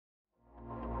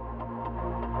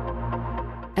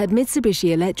At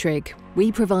Mitsubishi Electric,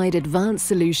 we provide advanced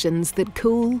solutions that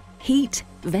cool, heat,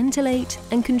 ventilate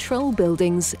and control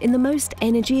buildings in the most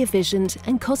energy-efficient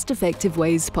and cost-effective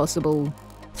ways possible.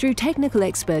 Through technical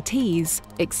expertise,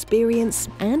 experience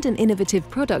and an innovative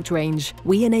product range,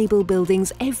 we enable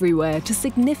buildings everywhere to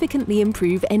significantly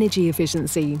improve energy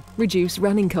efficiency, reduce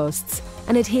running costs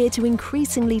and adhere to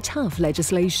increasingly tough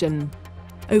legislation.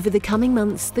 Over the coming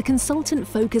months, the Consultant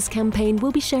Focus campaign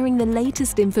will be sharing the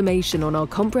latest information on our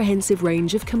comprehensive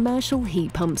range of commercial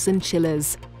heat pumps and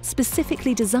chillers,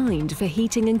 specifically designed for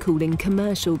heating and cooling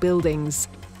commercial buildings.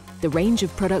 The range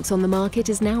of products on the market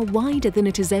is now wider than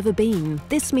it has ever been.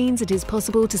 This means it is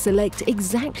possible to select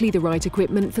exactly the right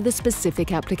equipment for the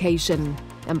specific application.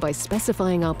 And by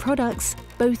specifying our products,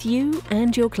 both you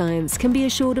and your clients can be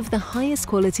assured of the highest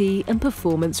quality and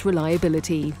performance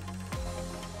reliability.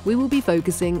 We will be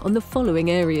focusing on the following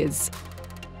areas.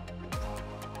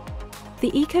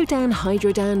 The EcoDan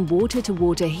Hydrodan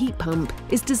water-to-water heat pump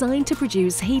is designed to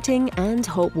produce heating and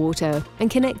hot water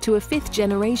and connect to a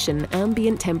 5th-generation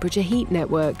ambient temperature heat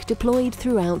network deployed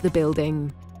throughout the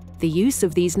building. The use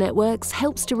of these networks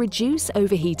helps to reduce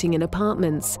overheating in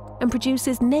apartments and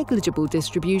produces negligible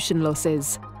distribution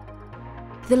losses.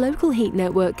 The local heat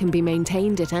network can be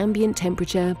maintained at ambient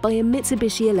temperature by a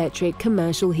Mitsubishi Electric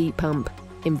commercial heat pump,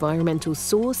 environmental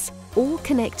source, or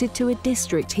connected to a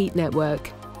district heat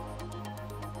network.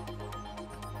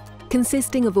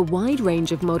 Consisting of a wide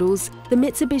range of models, the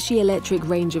Mitsubishi Electric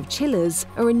range of chillers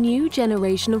are a new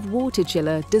generation of water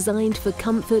chiller designed for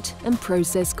comfort and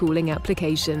process cooling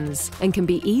applications and can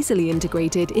be easily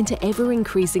integrated into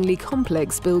ever-increasingly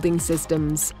complex building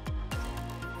systems.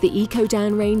 The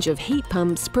EcoDan range of heat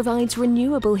pumps provides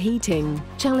renewable heating,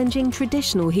 challenging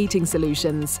traditional heating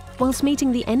solutions, whilst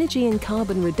meeting the energy and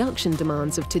carbon reduction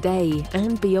demands of today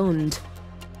and beyond.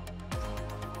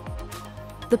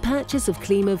 The purchase of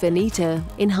Klima Veneta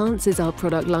enhances our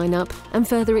product lineup and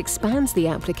further expands the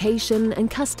application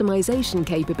and customization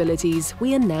capabilities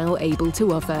we are now able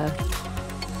to offer.